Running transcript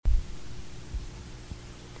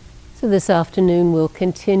So this afternoon we'll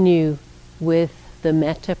continue with the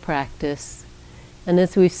Metta practice. And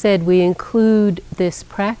as we've said, we include this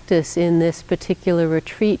practice in this particular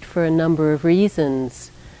retreat for a number of reasons.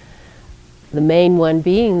 The main one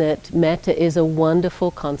being that Metta is a wonderful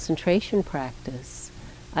concentration practice.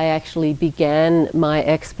 I actually began my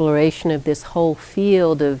exploration of this whole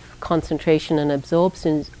field of concentration and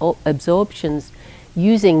absorptions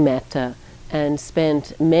using Metta, and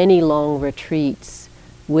spent many long retreats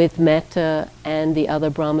with Metta and the other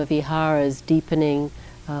Brahma Viharas deepening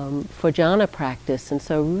for jhana practice, and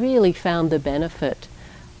so really found the benefit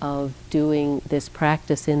of doing this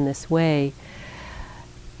practice in this way.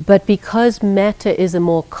 But because Metta is a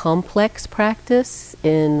more complex practice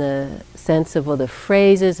in the sense of all the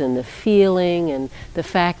phrases and the feeling and the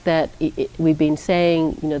fact that we've been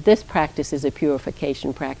saying, this practice is a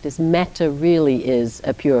purification practice. Metta really is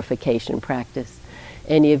a purification practice.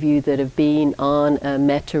 Any of you that have been on a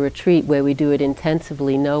Metta retreat where we do it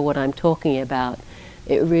intensively know what I'm talking about.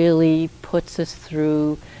 It really puts us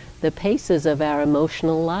through the paces of our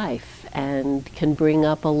emotional life and can bring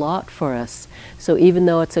up a lot for us. So even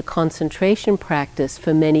though it's a concentration practice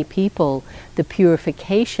for many people, the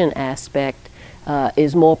purification aspect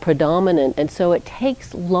is more predominant, and so it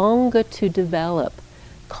takes longer to develop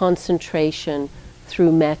concentration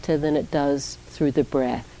through Metta than it does through the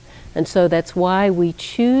breath. And so that's why we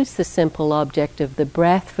choose the simple object of the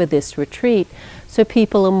breath for this retreat, so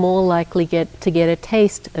people are more likely to get a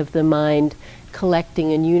taste of the mind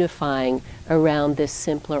collecting and unifying around this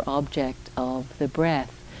simpler object of the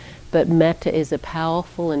breath. But Metta is a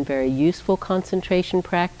powerful and very useful concentration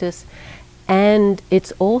practice, and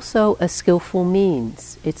it's also a skillful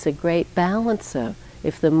means. It's a great balancer.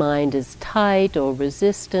 If the mind is tight or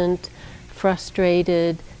resistant,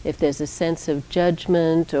 frustrated, if there's a sense of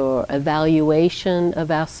judgment or evaluation of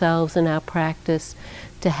ourselves and our practice,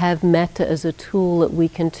 to have Metta as a tool that we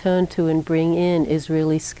can turn to and bring in is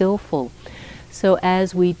really skillful. So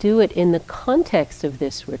as we do it in the context of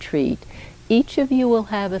this retreat, each of you will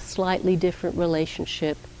have a slightly different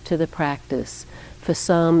relationship to the practice. For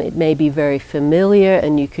some, it may be very familiar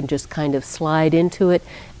and you can just kind of slide into it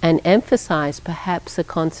and emphasize perhaps the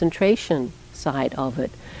concentration side of it.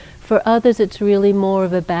 For others, it's really more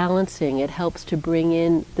of a balancing. It helps to bring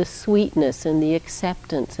in the sweetness and the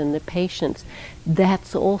acceptance and the patience.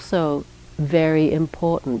 That's also very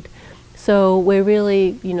important. So we're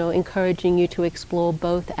really, encouraging you to explore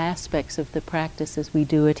both aspects of the practice as we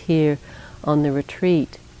do it here on the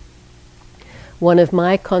retreat. One of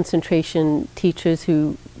my concentration teachers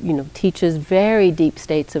who, teaches very deep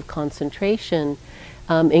states of concentration,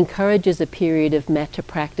 encourages a period of Metta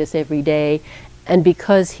practice every day. And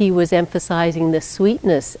because he was emphasizing the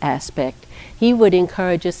sweetness aspect, he would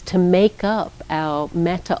encourage us to make up our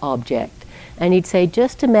Metta object. And he'd say,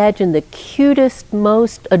 just imagine the cutest,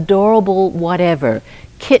 most adorable whatever,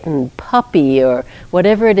 kitten, puppy, or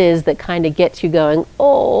whatever it is that kind of gets you going,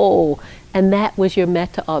 oh, and that was your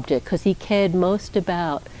Metta object, because he cared most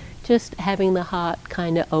about just having the heart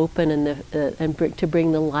kind of open and to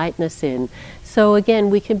bring the lightness in. So again,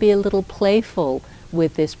 we can be a little playful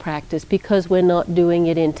with this practice because we're not doing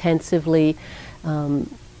it intensively.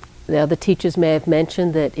 The other teachers may have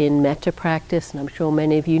mentioned that in Metta practice, and I'm sure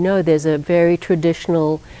many of you know, there's a very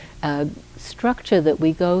traditional structure that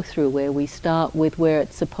we go through where we start with where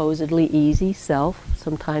it's supposedly easy, self.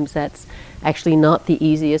 Sometimes that's actually not the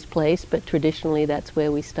easiest place, but traditionally that's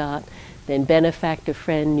where we start. Then benefactor,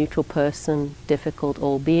 friend, neutral person, difficult,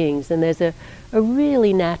 all beings. And there's a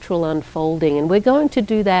really natural unfolding. And we're going to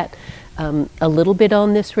do that a little bit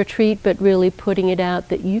on this retreat, but really putting it out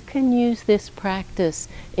that you can use this practice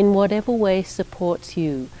in whatever way supports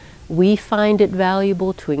you. We find it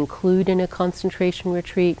valuable to include in a concentration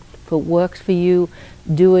retreat. If it works for you,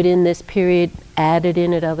 do it in this period, add it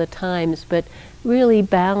in at other times, but really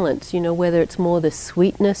balance, whether it's more the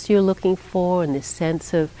sweetness you're looking for and this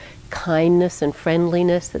sense of kindness and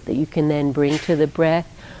friendliness that you can then bring to the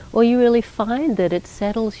breath, or you really find that it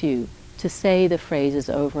settles you to say the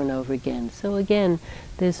phrases over and over again. So again,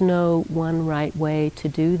 there's no one right way to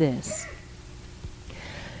do this.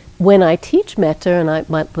 When I teach Metta, and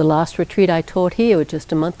the last retreat I taught here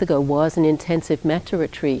just a month ago was an intensive Metta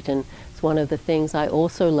retreat, and it's one of the things I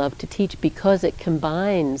also love to teach because it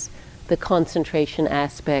combines the concentration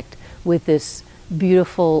aspect with this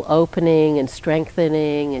beautiful opening and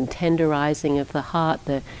strengthening and tenderizing of the heart,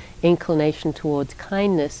 the inclination towards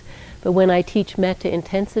kindness. But when I teach Metta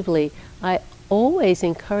intensively, I always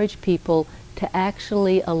encourage people to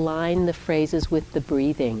actually align the phrases with the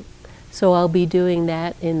breathing. So I'll be doing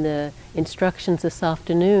that in the instructions this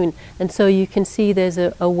afternoon. And so you can see there's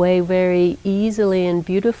a way very easily and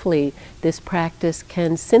beautifully this practice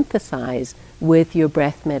can synthesize with your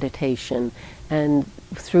breath meditation. And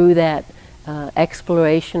through that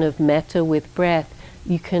exploration of metta with breath,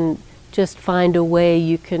 you can just find a way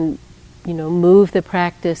you can, move the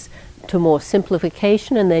practice to more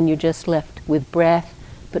simplification, and then you're just left with breath,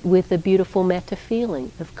 but with a beautiful metta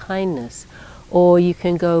feeling of kindness. Or you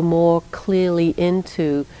can go more clearly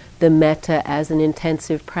into the metta as an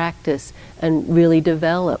intensive practice and really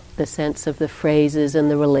develop the sense of the phrases and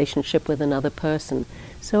the relationship with another person.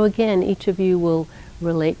 So again, each of you will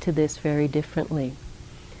relate to this very differently.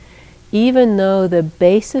 Even though the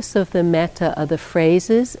basis of the metta are the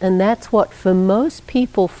phrases, and that's what for most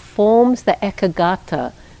people forms the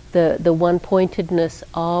ekagata, the one-pointedness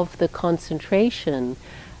of the concentration,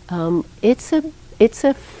 it's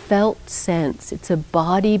a felt sense. It's a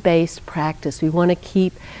body-based practice. We want to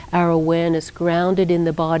keep our awareness grounded in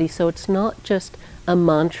the body, so it's not just a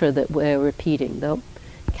mantra that we're repeating, though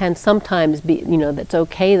it can sometimes be, that's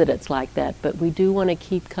okay that it's like that, but we do want to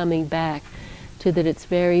keep coming back to that it's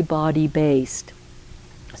very body-based.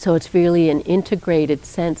 So it's really an integrated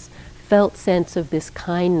sense, felt sense of this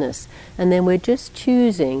kindness, and then we're just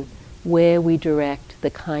choosing where we direct the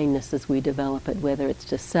kindness as we develop it, whether it's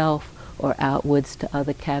to self or outwards to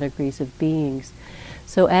other categories of beings.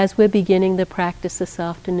 So as we're beginning the practice this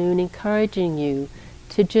afternoon, encouraging you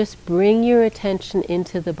to just bring your attention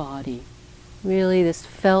into the body, really this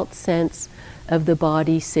felt sense of the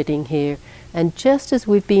body sitting here. And just as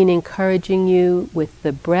we've been encouraging you with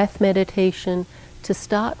the breath meditation, to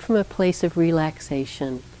start from a place of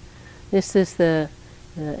relaxation. This is the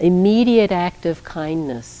immediate act of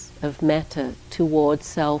kindness, of metta towards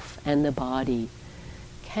self and the body.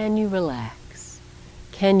 Can you relax?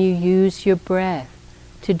 Can you use your breath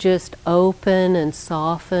to just open and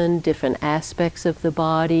soften different aspects of the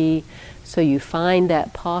body so you find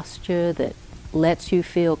that posture that lets you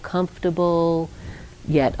feel comfortable,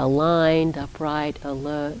 yet aligned, upright,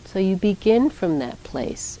 alert. So you begin from that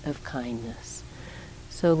place of kindness.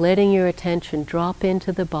 So letting your attention drop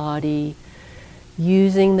into the body,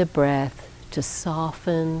 using the breath to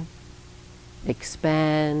soften,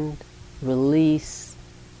 expand, release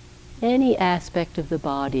any aspect of the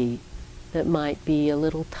body that might be a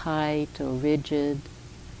little tight or rigid,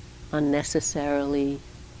 unnecessarily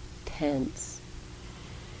tense.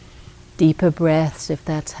 Deeper breaths if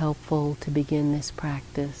that's helpful to begin this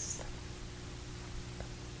practice.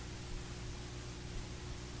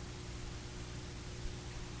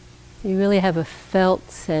 You really have a felt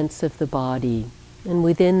sense of the body, and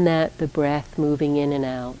within that the breath moving in and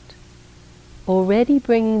out. Already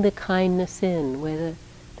bringing the kindness in, where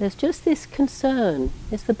there's just this concern.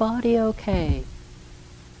 Is the body okay?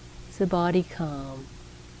 Is the body calm?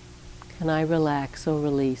 Can I relax or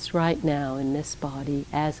release right now in this body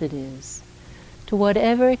as it is, to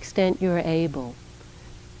whatever extent you're able?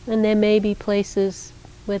 And there may be places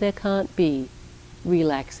where there can't be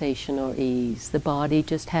relaxation or ease. The body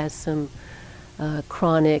just has some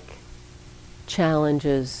chronic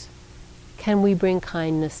challenges. Can we bring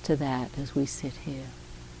kindness to that as we sit here?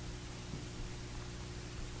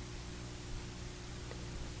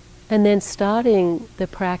 And then starting the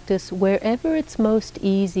practice wherever it's most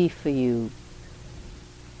easy for you.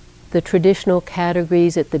 The traditional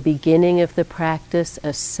categories at the beginning of the practice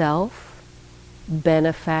are self,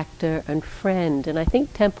 benefactor, and friend. And I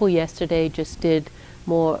think Temple yesterday just did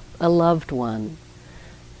more a loved one.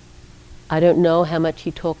 I don't know how much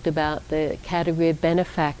he talked about the category of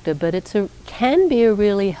benefactor, but can be a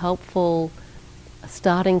really helpful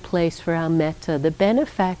starting place for our metta. The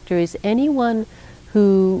benefactor is anyone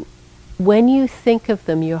who, when you think of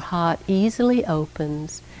them, your heart easily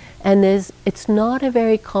opens, and it's not a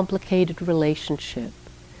very complicated relationship.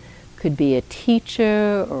 Could be a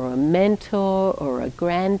teacher or a mentor or a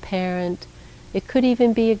grandparent. It could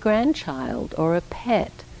even be a grandchild or a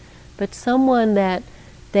pet, but someone that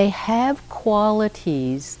they have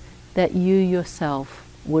qualities that you yourself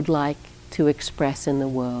would like to express in the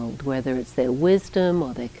world, whether it's their wisdom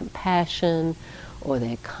or their compassion or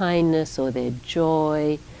their kindness or their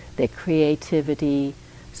joy, their creativity.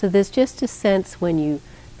 So there's just a sense when you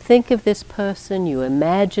think of this person, you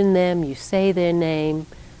imagine them, you say their name,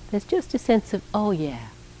 there's just a sense of, oh yeah,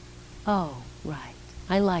 oh right,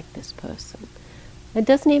 I like this person. It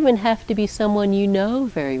doesn't even have to be someone you know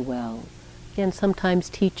very well. Again, sometimes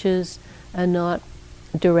teachers are not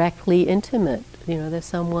directly intimate. There's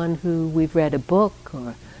someone who we've read a book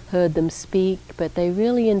or heard them speak, but they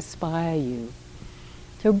really inspire you.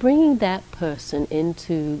 So bringing that person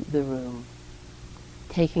into the room,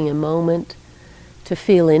 Taking a moment to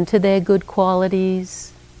feel into their good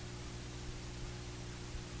qualities,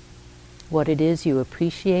 what it is you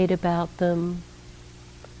appreciate about them,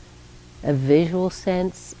 a visual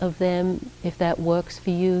sense of them, if that works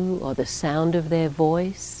for you, or the sound of their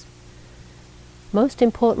voice. Most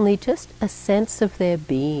importantly, just a sense of their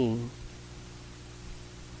being.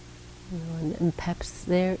 And perhaps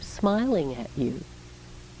they're smiling at you.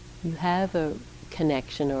 You have a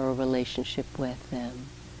connection or a relationship with them,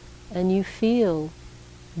 and you feel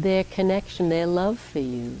their connection, their love for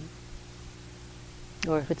you.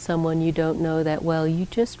 Or if it's someone you don't know that well, you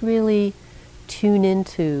just really tune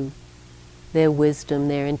into their wisdom,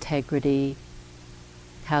 their integrity,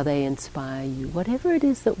 how they inspire you, whatever it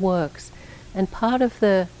is that works. And part of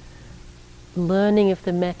the learning of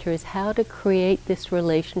the metta is how to create this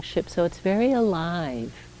relationship so it's very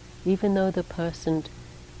alive, even though the person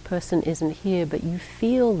isn't here, but you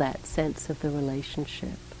feel that sense of the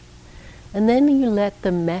relationship. And then you let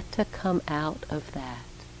the metta come out of that.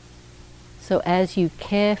 So as you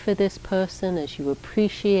care for this person, as you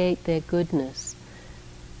appreciate their goodness,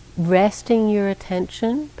 resting your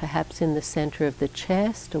attention, perhaps in the center of the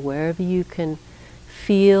chest or wherever you can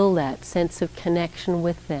feel that sense of connection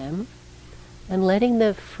with them, and letting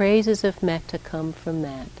the phrases of metta come from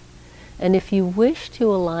that. And if you wish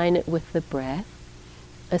to align it with the breath,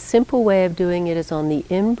 a simple way of doing it is on the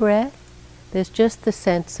in-breath, there's just the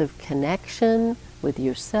sense of connection with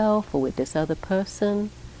yourself or with this other person,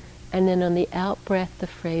 and then on the out-breath, the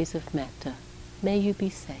phrase of metta, may you be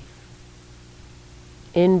safe.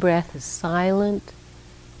 In-breath is silent,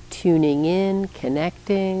 tuning in,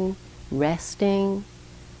 connecting, resting.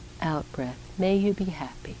 Out-breath, may you be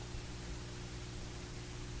happy.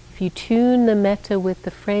 If you tune the metta with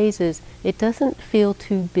the phrases, it doesn't feel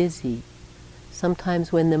too busy.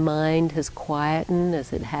 Sometimes when the mind has quietened,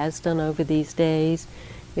 as it has done over these days,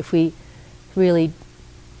 if we really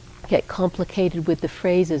get complicated with the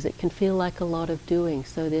phrases, it can feel like a lot of doing.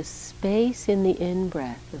 So this space in the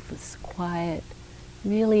in-breath of this quiet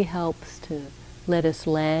really helps to let us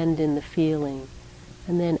land in the feeling.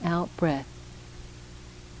 And then out-breath,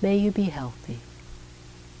 may you be healthy.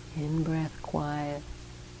 In-breath, quiet.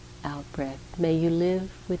 Out-breath, may you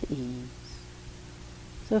live with ease.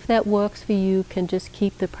 So if that works for you, can just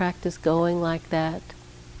keep the practice going like that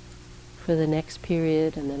for the next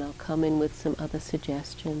period, and then I'll come in with some other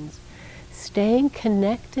suggestions. Staying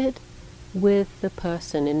connected with the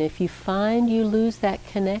person, and if you find you lose that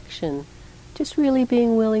connection, just really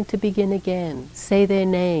being willing to begin again. Say their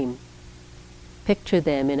name. Picture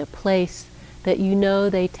them in a place that you know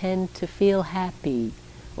they tend to feel happy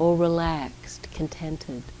or relaxed,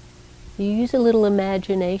 contented. You use a little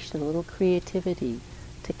imagination, a little creativity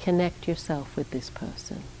to connect yourself with this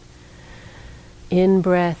person.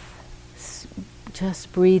 In-breath,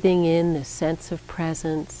 just breathing in the sense of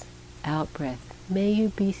presence. Out-breath, may you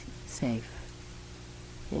be safe.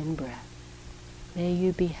 In-breath, may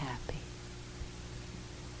you be happy.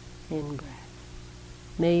 In-breath,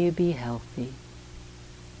 may you be healthy.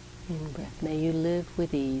 In-breath, may you live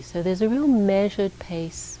with ease. So there's a real measured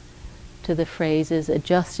pace to the phrases,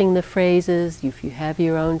 adjusting the phrases. If you have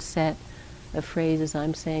your own set of phrases,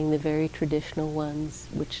 I'm saying the very traditional ones,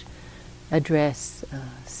 which address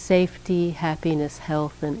safety, happiness,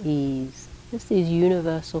 health, and ease. Just these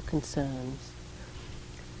universal concerns.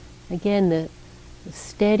 Again, the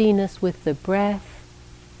steadiness with the breath,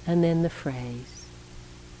 and then the phrase.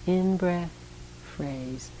 In-breath,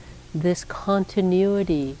 phrase. This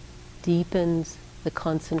continuity deepens the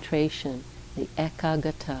concentration, the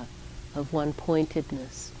ekagata of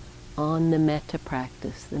one-pointedness on the metta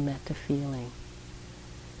practice, the metta feeling.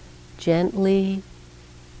 Gently,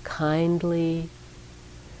 kindly,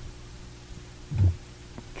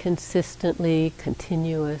 consistently,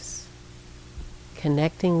 continuous,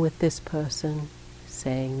 connecting with this person,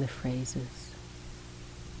 saying the phrases.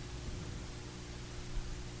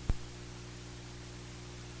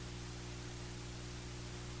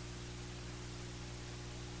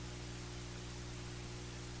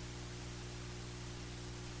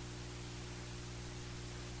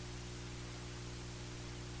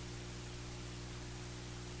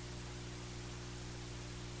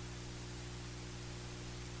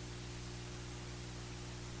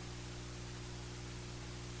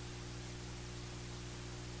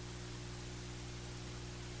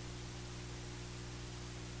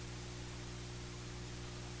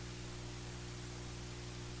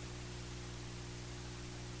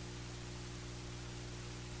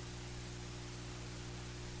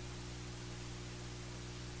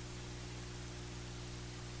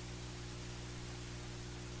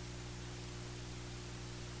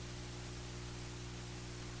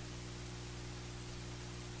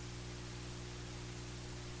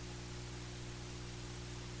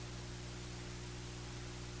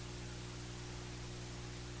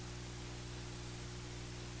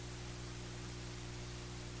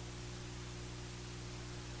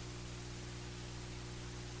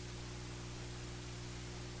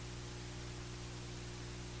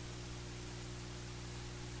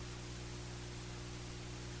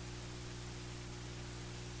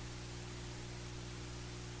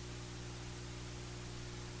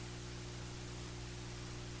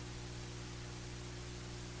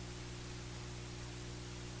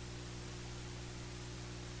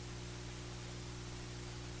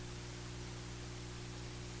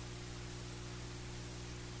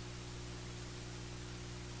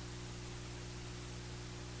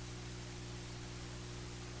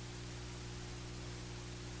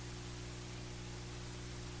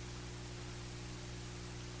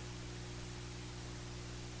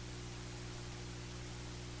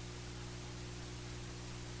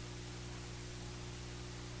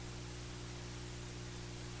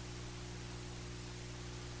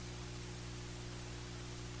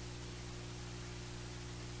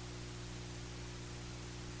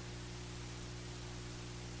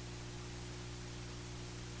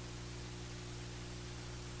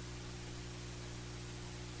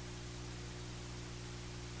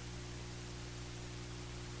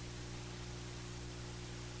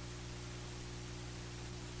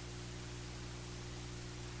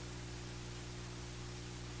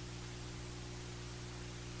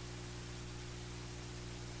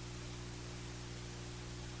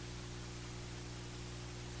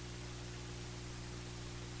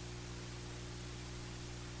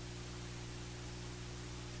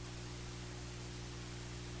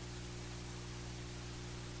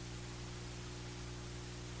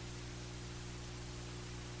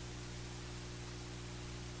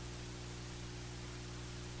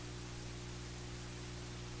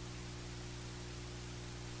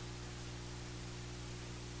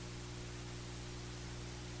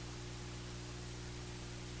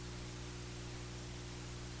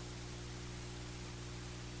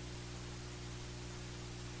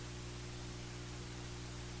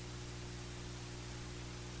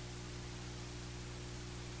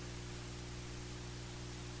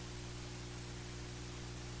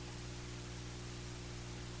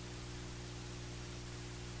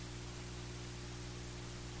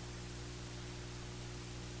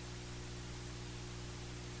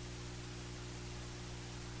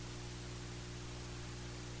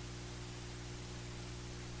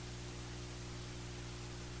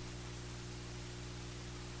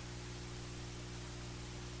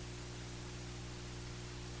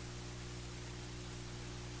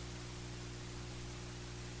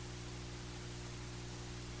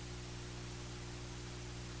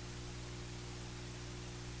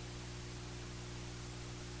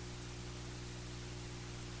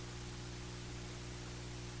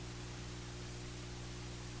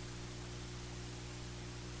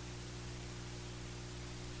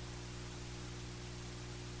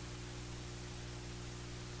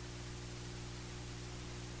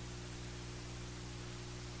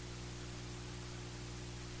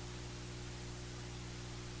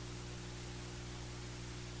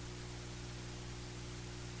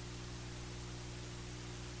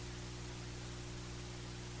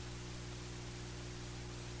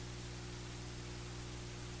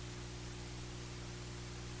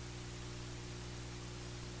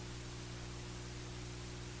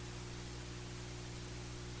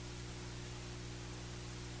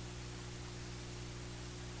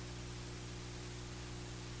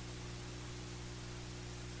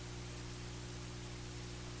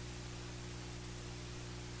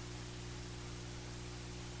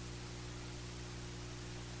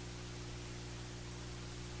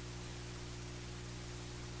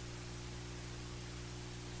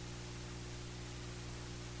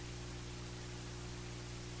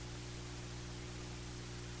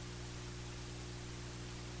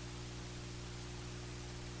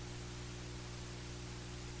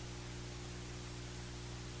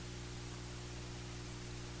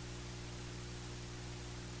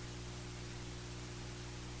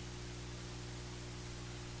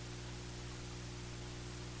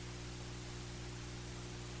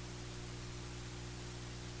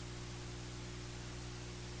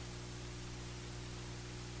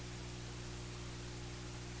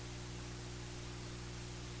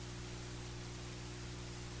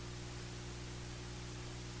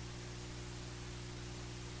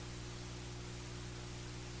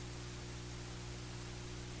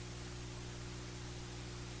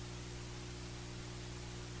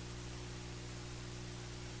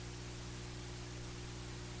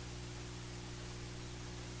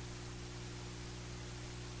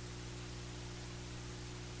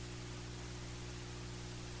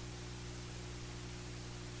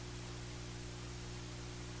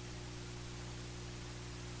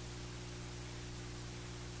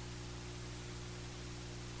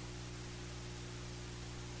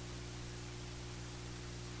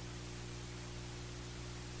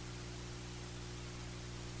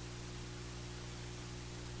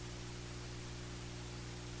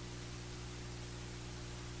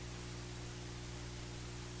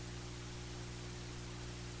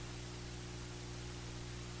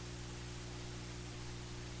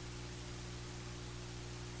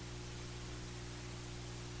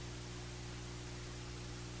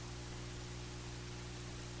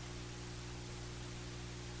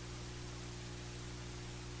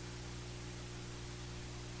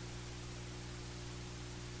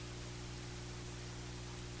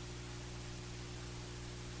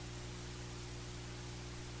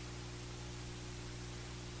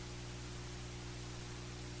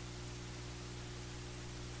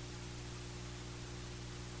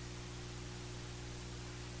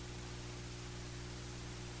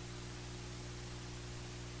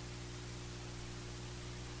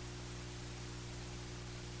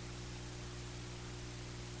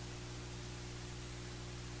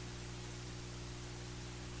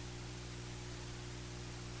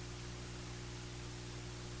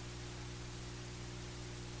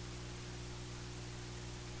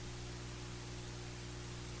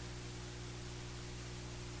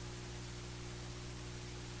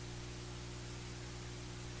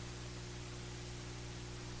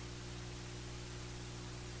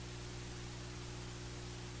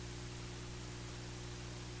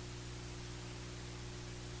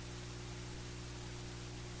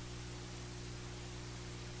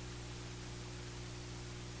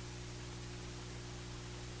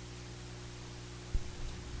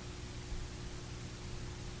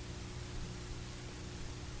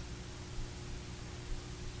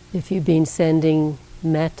 If you've been sending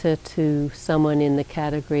metta to someone in the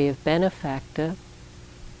category of benefactor,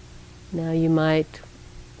 now you might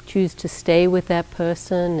choose to stay with that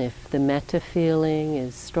person if the metta feeling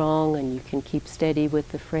is strong and you can keep steady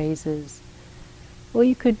with the phrases. Or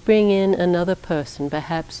you could bring in another person,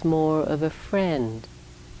 perhaps more of a friend.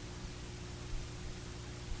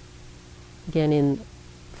 Again,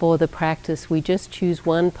 for the practice, we just choose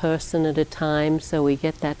one person at a time so we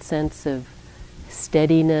get that sense of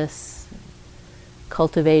steadiness,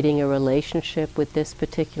 cultivating a relationship with this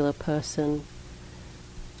particular person.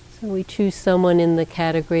 So we choose someone in the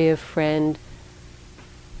category of friend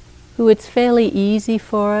who it's fairly easy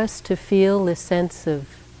for us to feel this sense of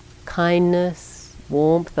kindness,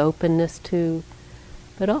 warmth, openness to,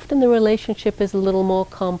 but often the relationship is a little more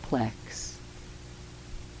complex.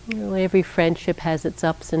 You know, every friendship has its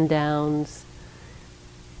ups and downs.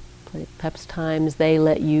 Perhaps times they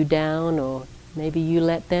let you down, or maybe you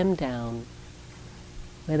let them down,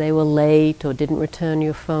 where they were late or didn't return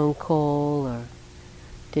your phone call or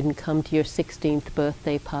didn't come to your 16th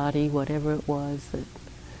birthday party, whatever it was that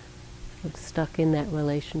was stuck in that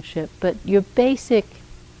relationship. But your basic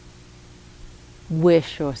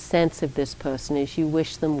wish or sense of this person is you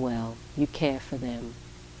wish them well, you care for them.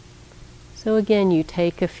 So again, you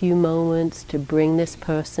take a few moments to bring this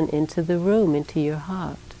person into the room, into your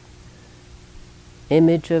heart.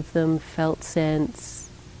 Image of them, felt sense.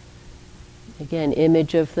 Again,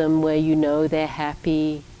 image of them where you know they're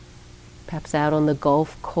happy, perhaps out on the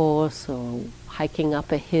golf course or hiking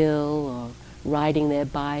up a hill or riding their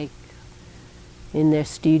bike, in their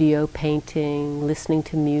studio painting, listening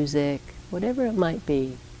to music, whatever it might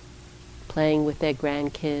be, playing with their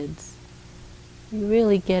grandkids. You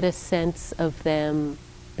really get a sense of them,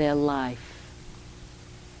 their life,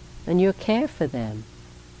 and your care for them.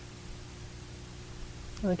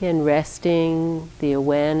 Again, resting the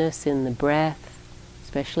awareness in the breath,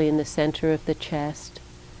 especially in the center of the chest.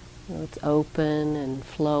 You know, it's open and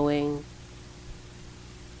flowing,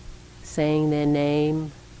 saying their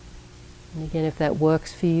name. And again, if that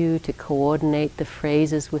works for you, to coordinate the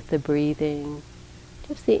phrases with the breathing.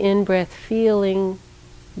 Just the in-breath, feeling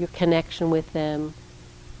your connection with them.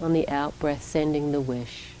 On the out-breath, sending the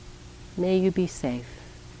wish. May you be safe.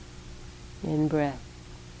 In-breath,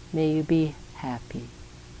 may you be happy.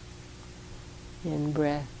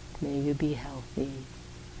 In-breath, may you be healthy.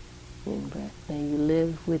 In-breath, may you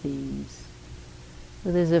live with ease.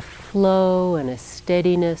 So there's a flow and a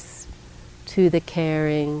steadiness to the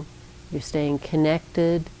caring. You're staying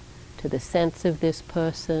connected to the sense of this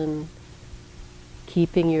person,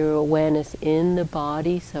 keeping your awareness in the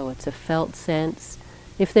body so it's a felt sense.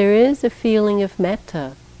 If there is a feeling of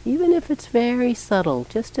metta, even if it's very subtle,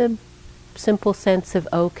 just a simple sense of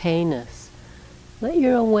okayness, let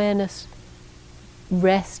your awareness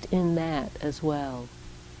rest in that as well.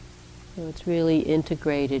 So it's really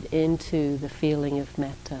integrated into the feeling of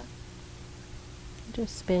metta.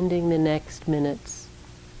 Just spending the next minutes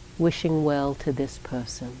wishing well to this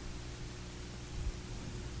person.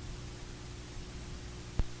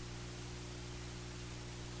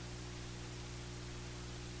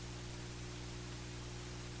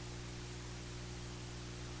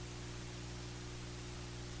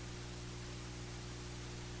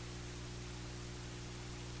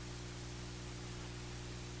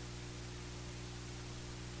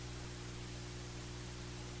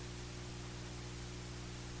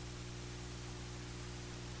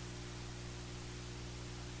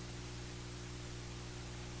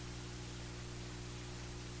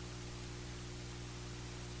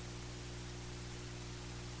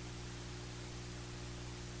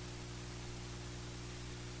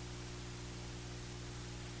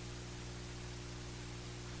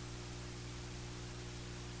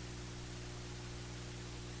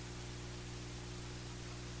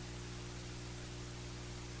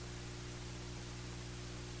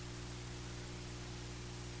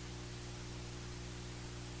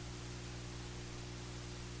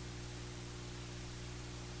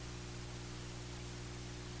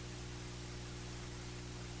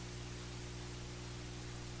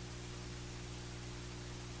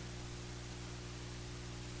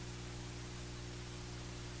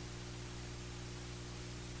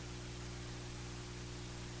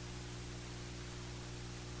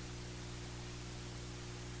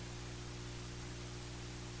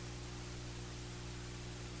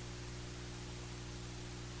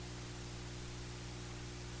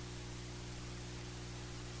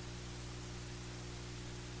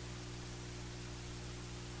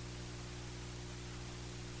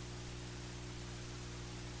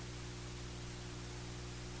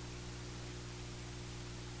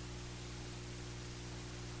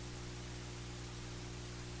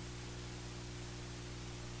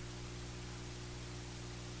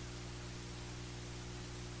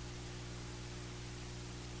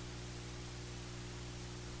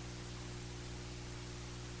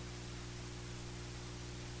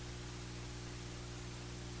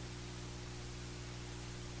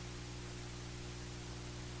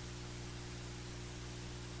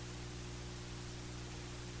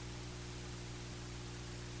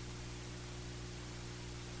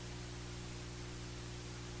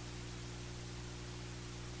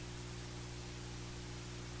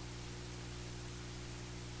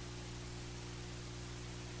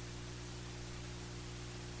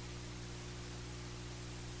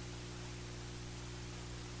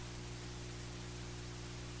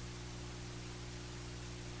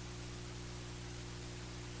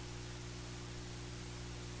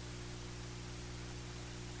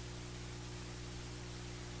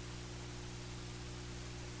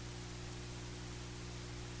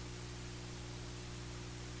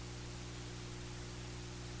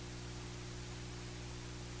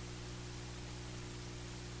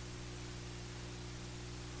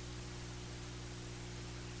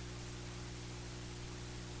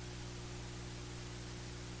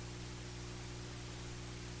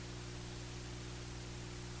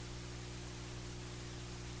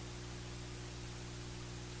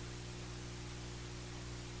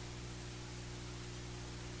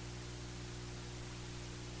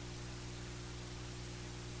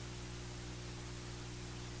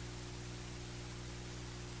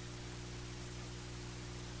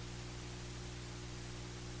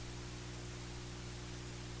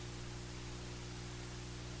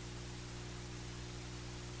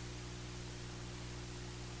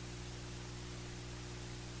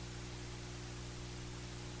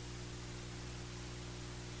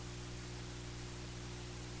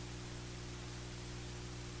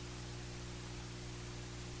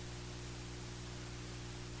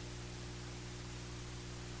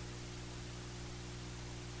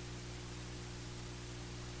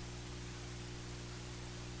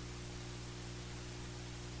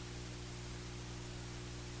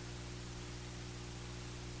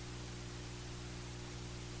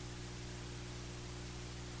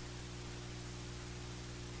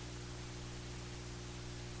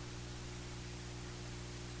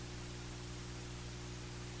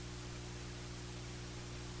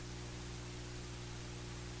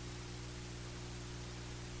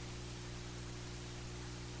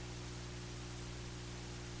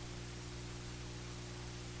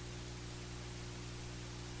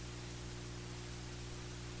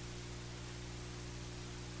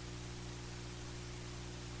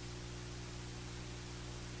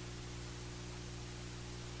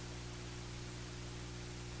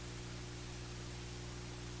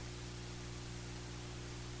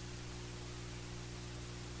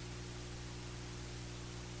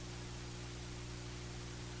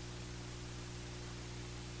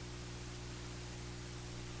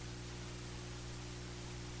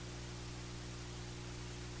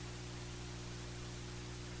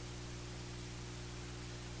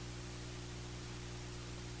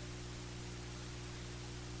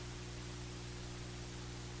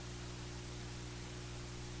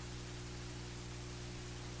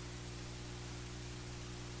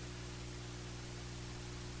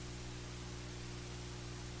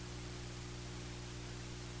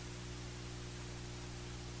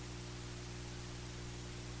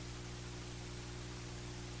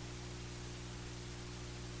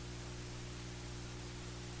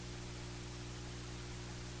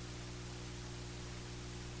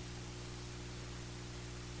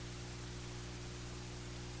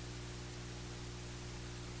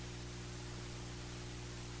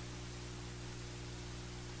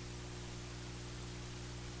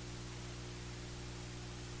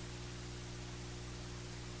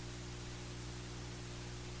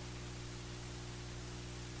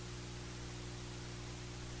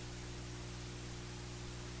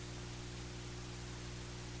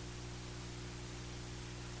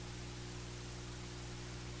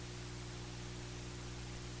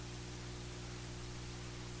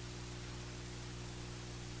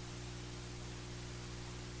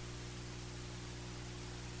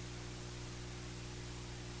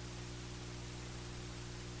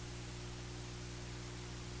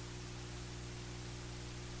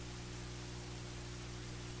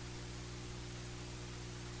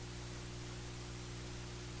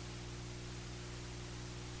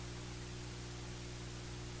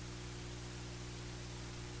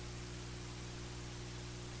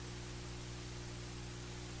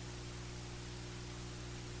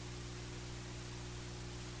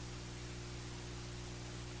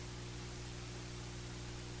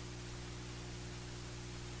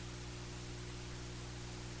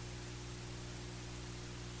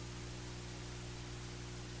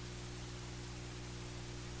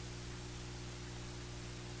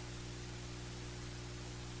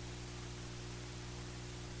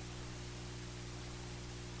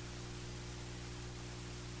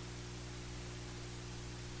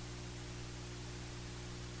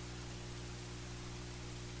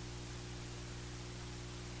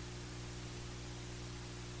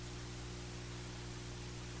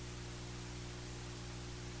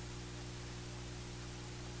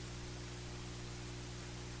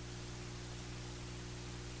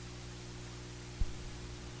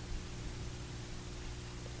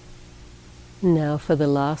 Now for the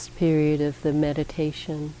last period of the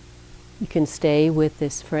meditation, you can stay with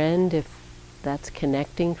this friend if that's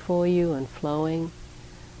connecting for you and flowing,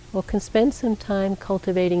 or can spend some time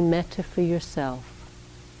cultivating metta for yourself.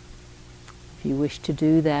 If you wish to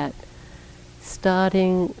do that,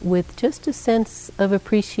 starting with just a sense of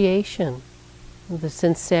appreciation, the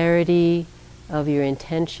sincerity of your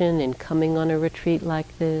intention in coming on a retreat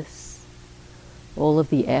like this, all of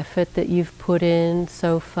the effort that you've put in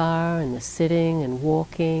so far, and the sitting and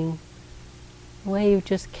walking, the way you've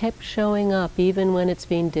just kept showing up even when it's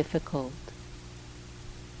been difficult.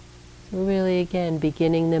 So really, again,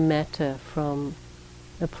 beginning the metta from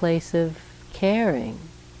a place of caring,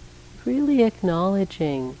 really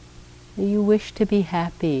acknowledging that you wish to be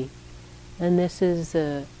happy, and this is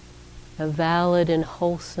a valid and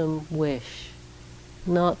wholesome wish,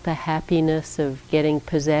 not the happiness of getting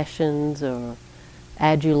possessions or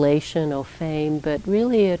adulation or fame, but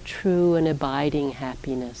really a true and abiding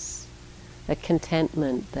happiness, a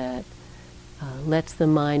contentment that lets the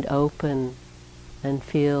mind open and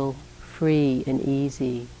feel free and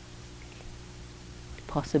easy.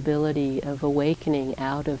 Possibility of awakening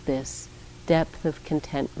out of this depth of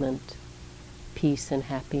contentment, peace and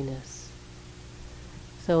happiness.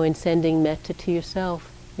 So in sending metta to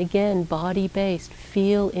yourself, again, body-based,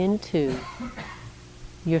 feel into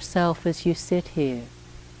yourself as you sit here.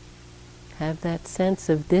 Have that sense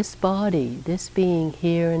of this body, this being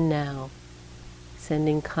here and now,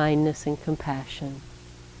 sending kindness and compassion.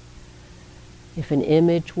 If an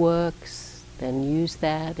image works, then use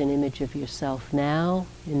that, an image of yourself now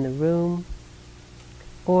in the room,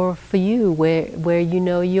 or for you where you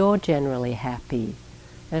know you're generally happy,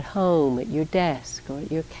 at home, at your desk, or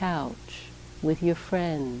at your couch, with your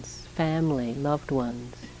friends, family, loved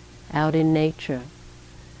ones, out in nature.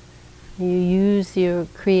 You use your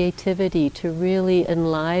creativity to really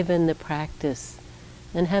enliven the practice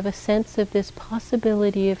and have a sense of this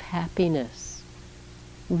possibility of happiness,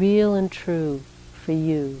 real and true for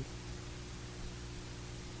you.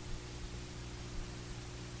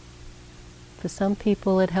 For some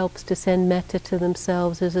people it helps to send metta to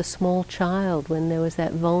themselves as a small child when there was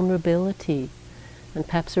that vulnerability and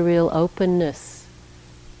perhaps a real openness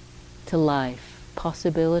to life,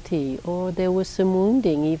 possibility, or there was some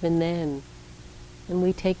wounding even then. And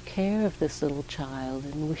we take care of this little child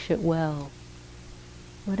and wish it well.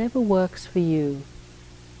 Whatever works for you.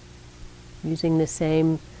 Using the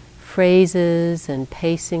same phrases and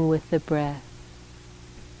pacing with the breath.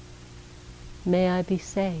 May I be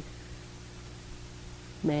safe.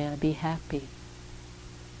 May I be happy.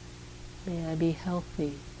 May I be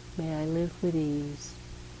healthy. May I live with ease.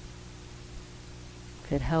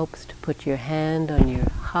 If it helps to put your hand on your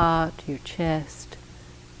heart, your chest,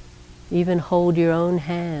 even hold your own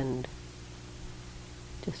hand,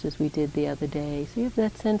 just as we did the other day. So you have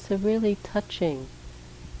that sense of really touching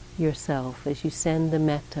yourself as you send the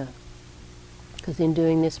metta. Because in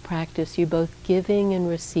doing this practice, you're both giving and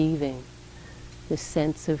receiving this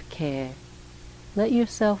sense of care. Let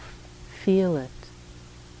yourself feel it.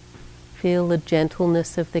 Feel the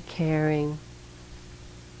gentleness of the caring,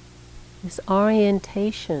 this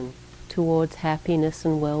orientation towards happiness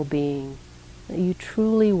and well-being that you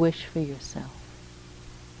truly wish for yourself.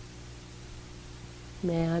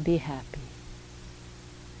 May I be happy.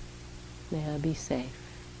 May I be safe,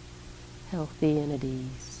 healthy and at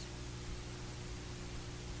ease.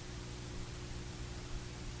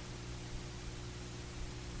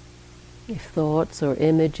 If thoughts or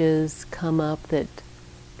images come up that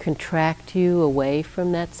contract you away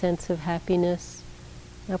from that sense of happiness,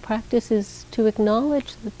 our practice is to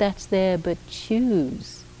acknowledge that that's there, but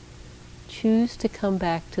choose to come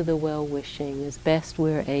back to the well-wishing as best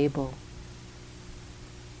we're able,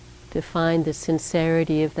 to find the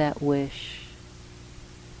sincerity of that wish,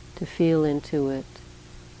 to feel into it,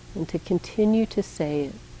 and to continue to say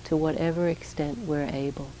it to whatever extent we're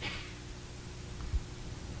able.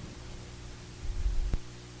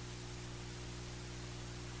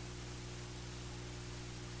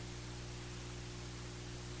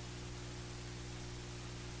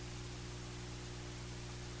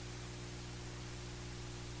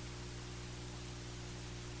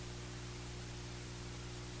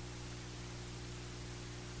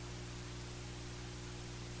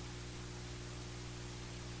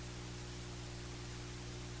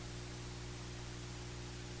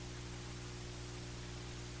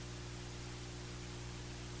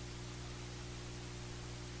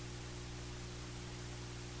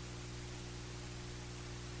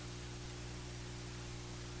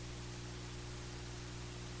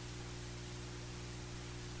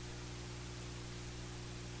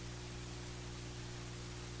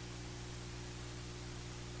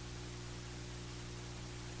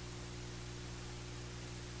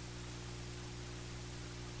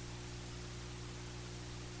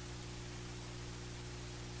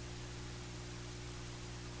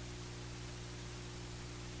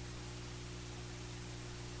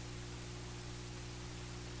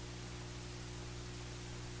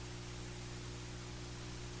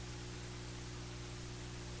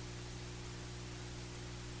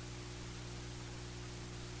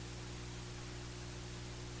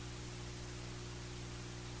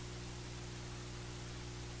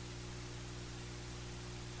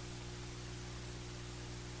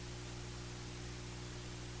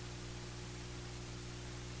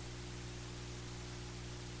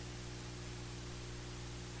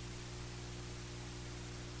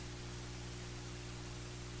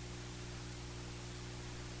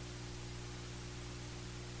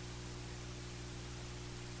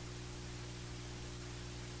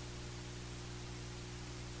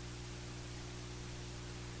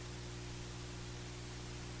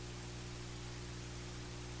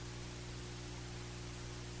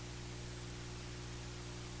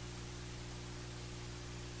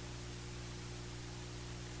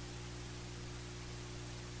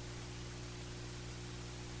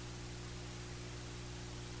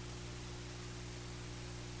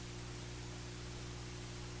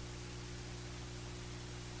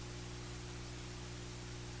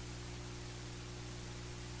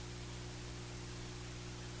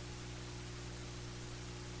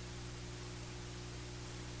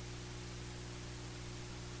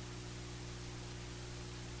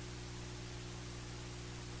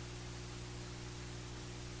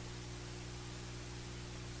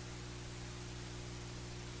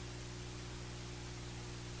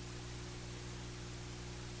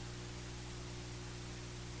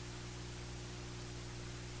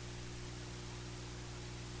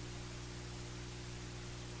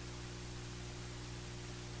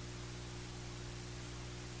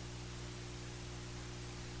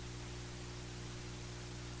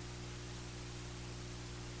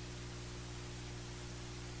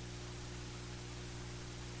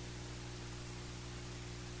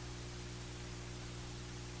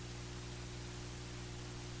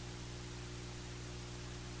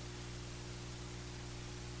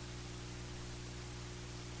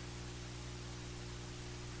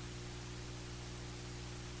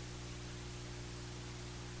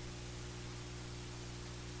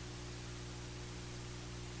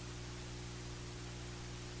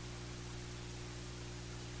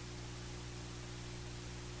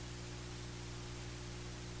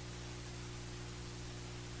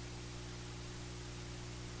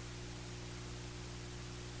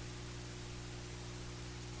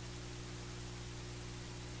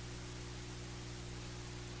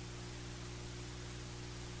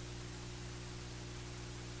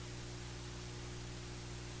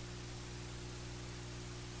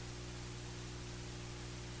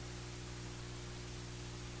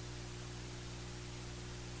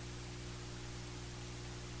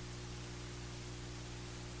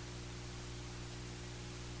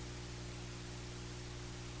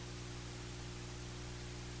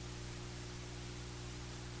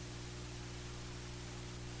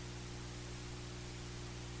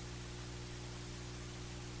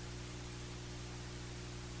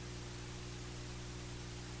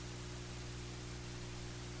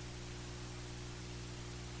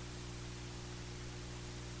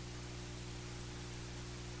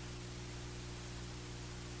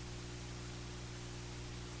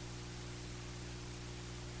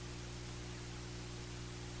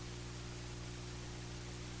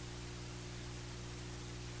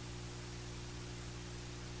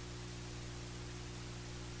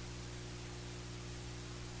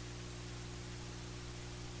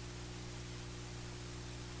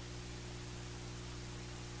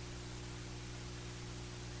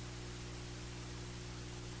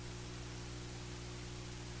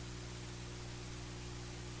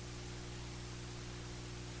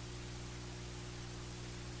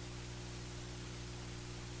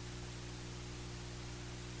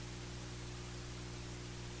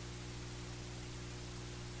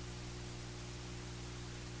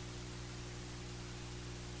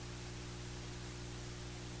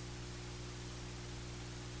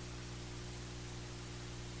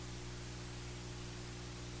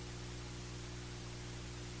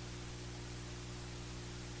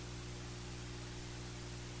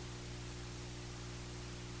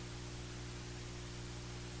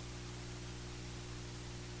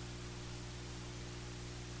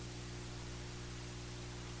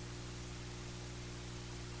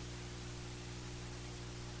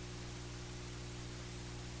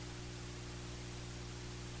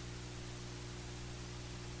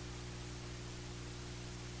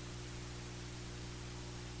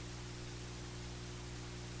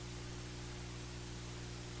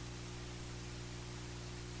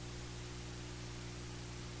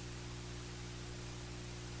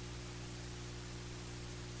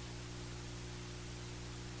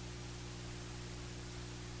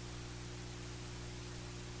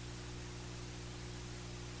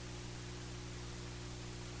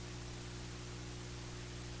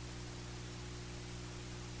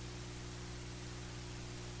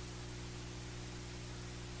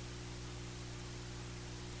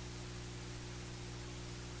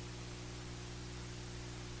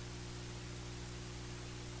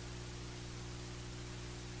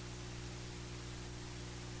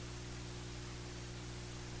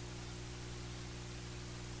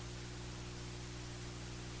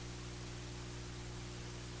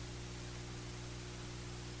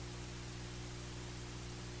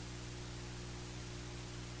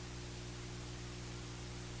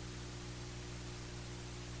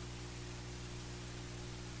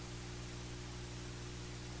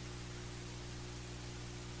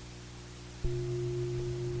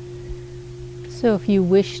 So if you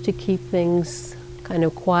wish to keep things kind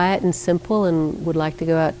of quiet and simple and would like to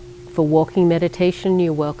go out for walking meditation,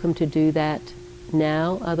 you're welcome to do that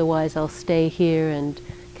now. Otherwise, I'll stay here and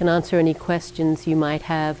can answer any questions you might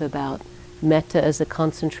have about metta as a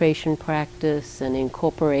concentration practice and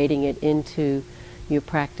incorporating it into your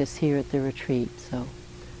practice here at the retreat. So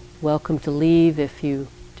welcome to leave if you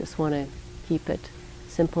just want to keep it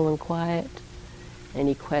simple and quiet.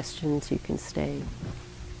 Any questions, you can stay.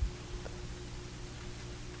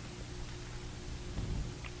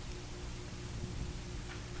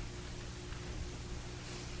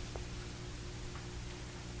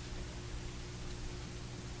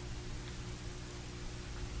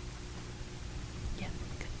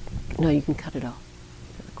 No, you can cut it off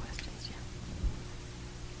for the questions, yeah.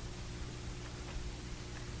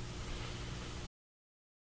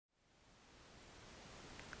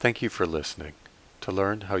 Thank you for listening. To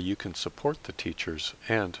learn how you can support the teachers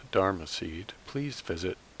and Dharma Seed, please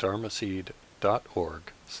visit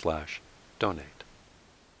dharmaseed.org/donate.